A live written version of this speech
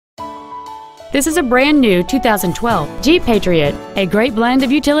This is a brand new 2012 Jeep Patriot, a great blend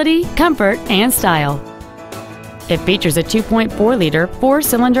of utility, comfort, and style. It features a 2.4-liter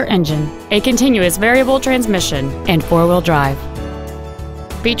four-cylinder engine, a continuous variable transmission, and four-wheel drive.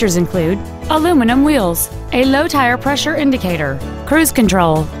 Features include aluminum wheels, a low tire pressure indicator, cruise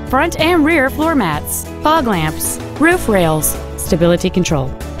control, front and rear floor mats, fog lamps, roof rails, stability control,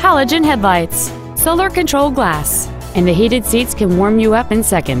 halogen headlights, solar control glass, and the heated seats can warm you up in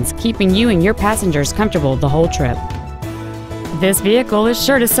seconds, keeping you and your passengers comfortable the whole trip. This vehicle is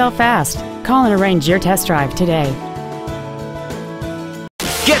sure to sell fast. Call and arrange your test drive today.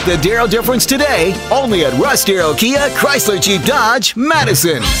 Get the Darrow difference today, only at Russ Darrow Kia, Chrysler Jeep Dodge,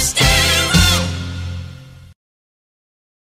 Madison.